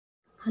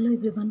Hello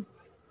everyone,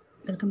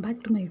 welcome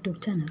back to my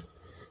YouTube channel.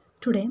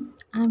 Today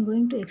I am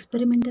going to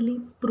experimentally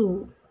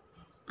prove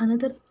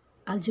another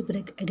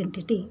algebraic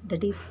identity,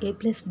 that is a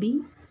plus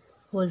b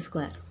whole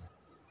square.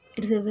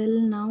 It is a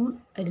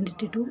well-known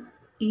identity to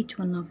each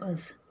one of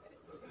us.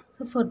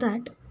 So for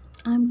that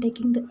I am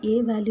taking the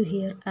a value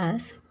here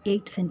as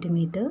 8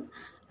 centimeter,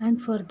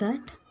 and for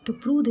that, to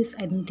prove this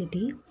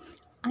identity,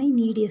 I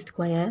need a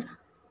square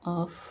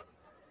of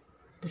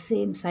the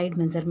same side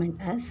measurement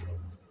as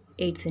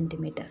 8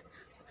 centimeter.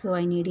 So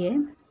I need a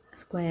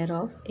square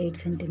of 8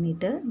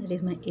 centimeter, that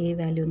is my a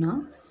value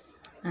now,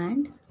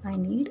 and I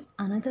need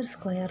another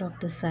square of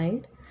the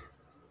side.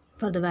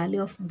 For the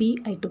value of b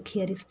I took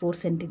here is 4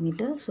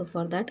 centimeter, so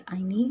for that I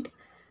need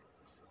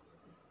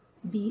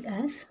b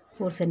as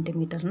 4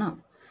 centimeter now.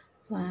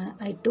 So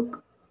I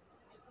took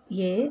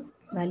a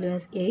value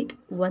as 8,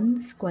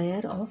 one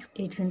square of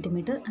 8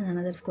 centimeter and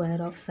another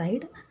square of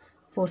side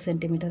 4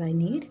 centimeter I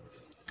need,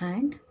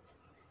 and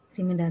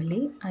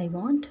similarly, I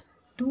want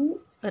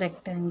two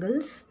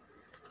rectangles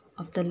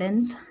of the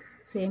length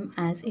same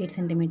as 8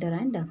 centimeter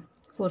and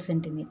 4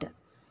 centimeter.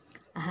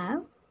 I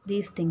have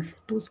these things,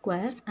 two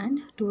squares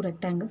and two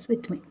rectangles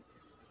with me.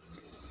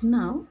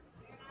 Now,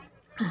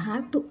 I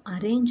have to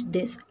arrange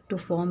this to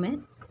form a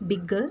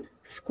bigger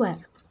square.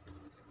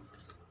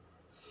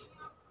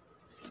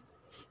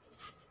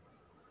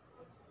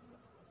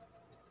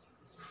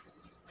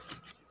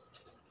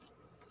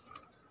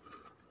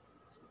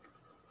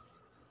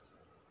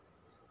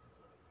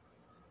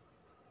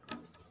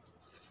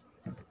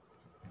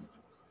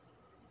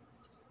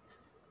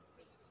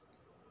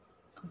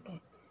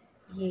 Okay,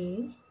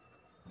 A,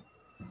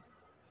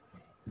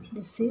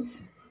 this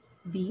is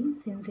B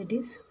since it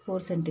is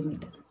 4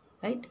 centimeter,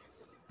 right?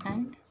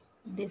 And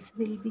this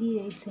will be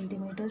 8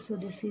 centimeter, so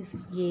this is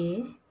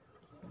A,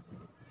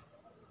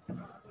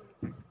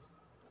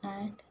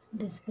 and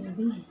this will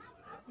be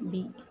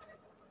B.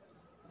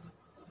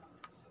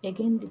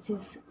 Again this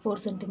is 4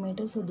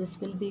 centimeter, so this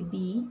will be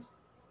B,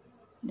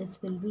 this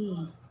will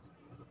be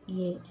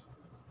A,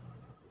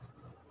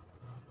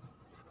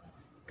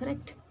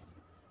 correct?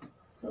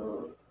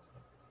 So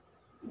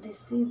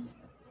this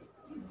is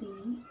B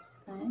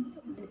and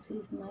this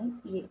is my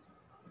A.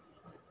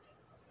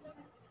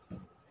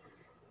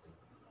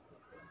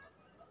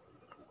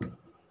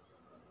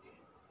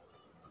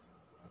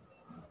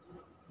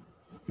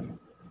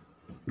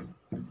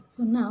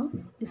 So now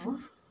this is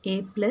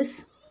A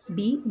plus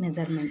B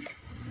measurement.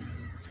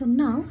 So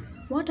now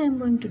what I am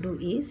going to do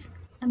is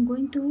I am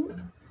going to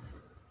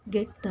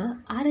get the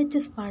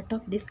RHS part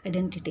of this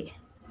identity,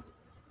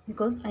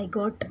 because I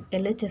got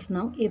LHS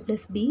now, a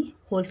plus b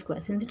whole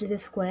square. Since it is a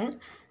square,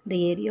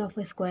 the area of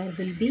a square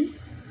will be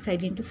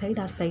side into side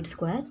or side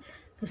square.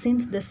 So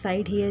since the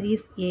side here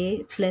is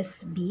a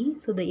plus b,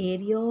 so the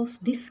area of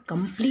this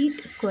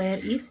complete square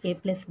is a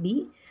plus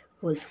b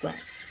whole square.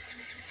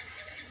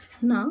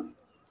 Now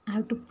I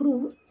have to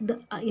prove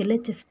the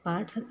LHS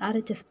part and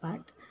RHS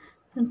part,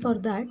 and for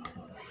that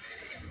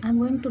I am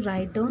going to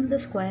write down the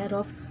square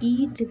of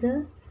each is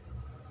a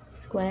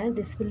square.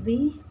 This will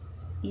be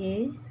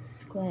a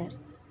square.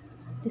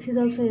 This is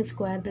also a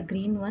square, the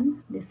green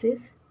one. This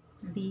is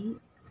b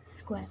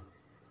square,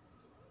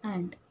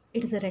 and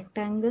it is a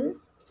rectangle,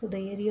 so the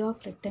area of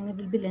rectangle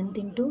will be length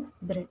into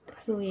breadth.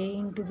 So a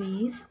into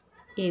b is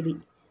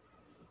ab.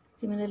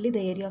 Similarly,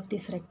 the area of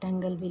this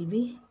rectangle will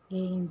be a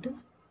into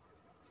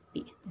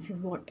b. This is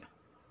what,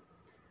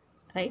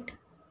 right?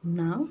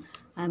 Now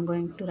I am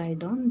going to write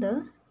down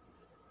the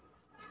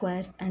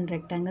squares and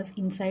rectangles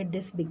inside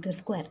this bigger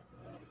square.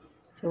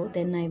 So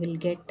then I will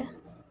get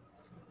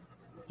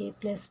a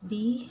plus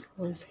b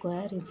whole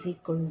square is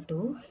equal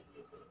to,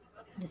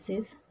 this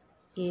is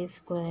a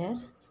square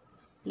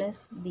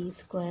plus b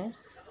square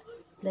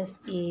plus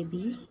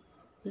ab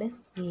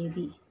plus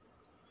ab.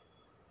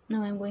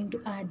 Now I am going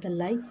to add the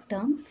like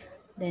terms,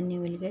 then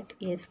you will get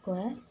a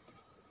square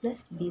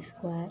plus b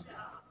square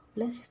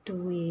plus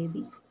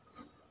 2ab.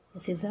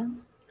 This is a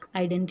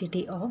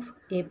identity of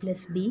a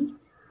plus b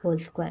whole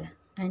square,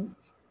 and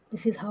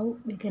this is how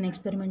we can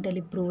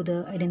experimentally prove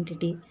the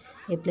identity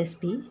a plus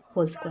b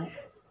whole square.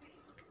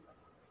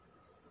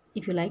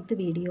 If you like the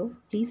video,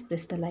 please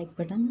press the like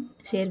button,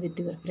 share with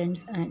your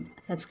friends and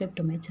subscribe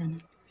to my channel.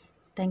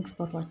 Thanks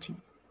for watching.